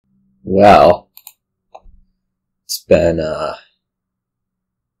Well, it's been,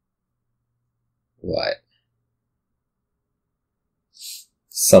 what?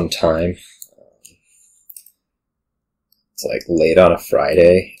 Some time. It's like late on a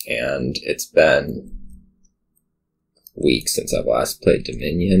Friday, and it's been weeks since I've last played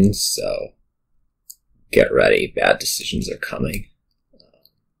Dominion, so get ready, bad decisions are coming.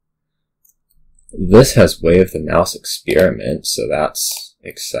 This has Way of the Mouse Experiment, so that's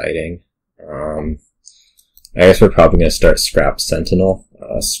exciting. I guess we're probably going to start Scrap Sentinel.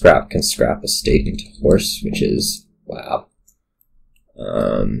 Scrap can scrap a state into horse, which is lab.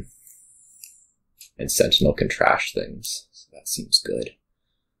 And Sentinel can trash things, so that seems good.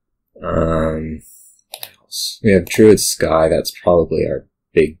 What else? We have Druid Sky, that's probably our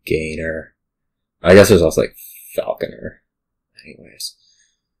big gainer. I guess there's also like Falconer. Anyways.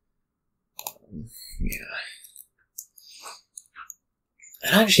 Yeah.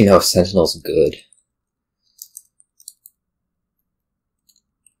 I don't actually know if Sentinel's good.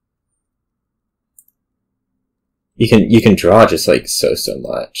 You can draw just like so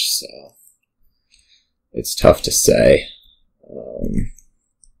much, so it's tough to say.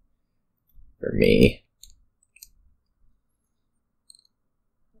 For me.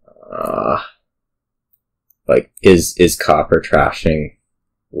 Like, is copper trashing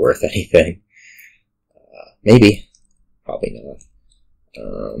worth anything? Maybe. Probably not.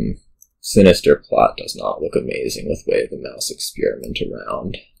 Sinister plot does not look amazing with Way of the Mouse Experiment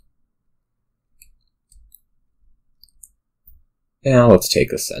around. Now let's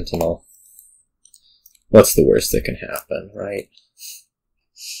take a Sentinel. What's the worst that can happen, right?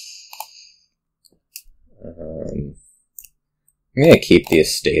 I'm gonna keep the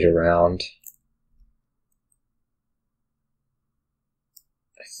estate around.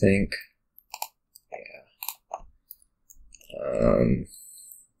 I think. Yeah.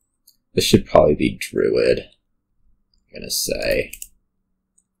 This should probably be Druid, I'm gonna say.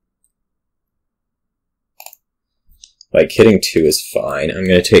 Like, hitting 2 is fine. I'm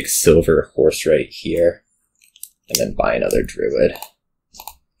gonna take Silver Horse right here, and then buy another Druid.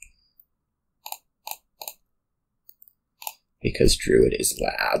 Because Druid is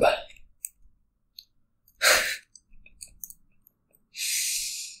lab.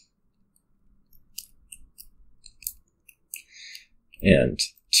 And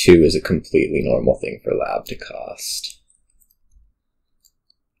 2 is a completely normal thing for lab to cost.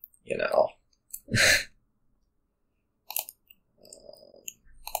 You know.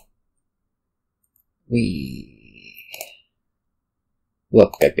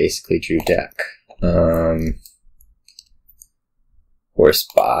 Look, I basically drew deck. Horse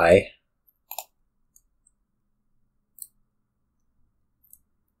buy.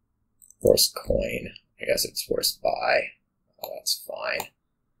 Horse coin. I guess it's horse buy. Oh, that's fine.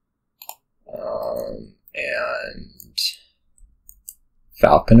 And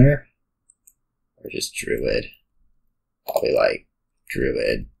Falconer? Or just Druid? Probably like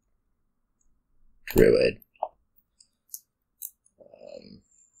Druid. Druid.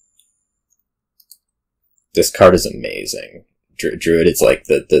 This card is amazing. Druid is like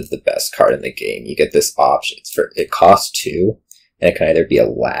the best card in the game. You get this option. It costs 2, and it can either be a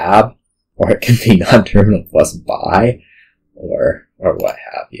lab, or it can be non-terminal plus buy, or what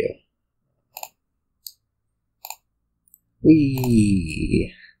have you.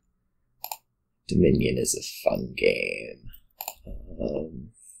 Whee! Dominion is a fun game.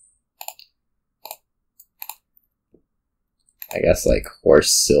 I guess like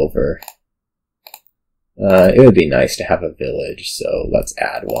horse silver. It would be nice to have a village, so let's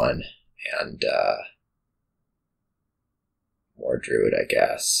add one, and more Druid, I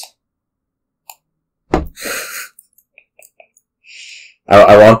guess.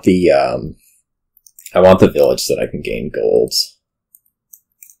 I want the village so that I can gain golds.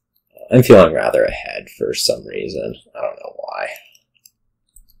 I'm feeling rather ahead for some reason. I don't know why.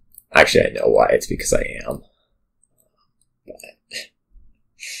 Actually, I know why. It's because I am. But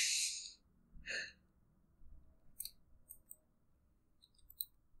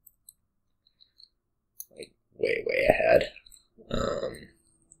way ahead.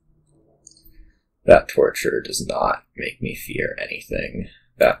 That torture does not make me fear anything.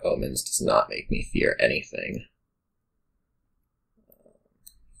 That omens does not make me fear anything.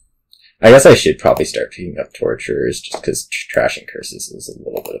 I guess I should probably start picking up tortures, just because trashing curses is a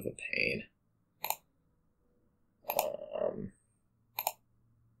little bit of a pain.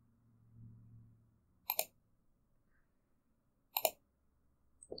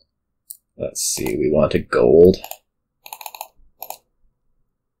 Let's see, we want a gold.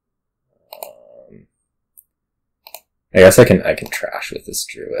 I guess I can trash with this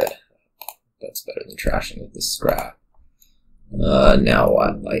Druid. That's better than trashing with the scrap. Now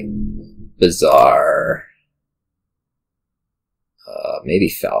what? Like, Bazaar. Maybe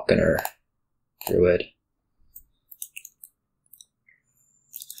Falconer. Druid.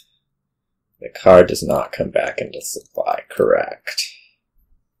 The card does not come back into supply, correct.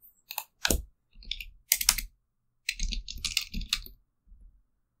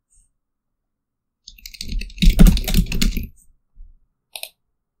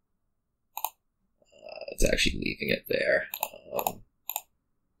 It's actually leaving it there.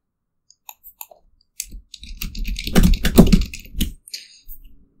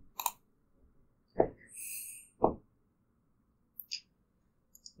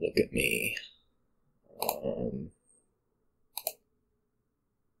 Look at me.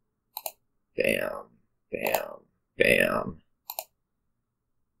 Bam, bam, bam.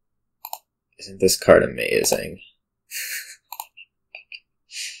 Isn't this card amazing?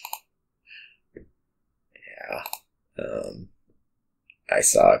 I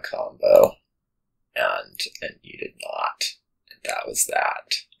saw a combo, and you did not. And that was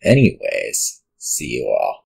that. Anyways, see you all.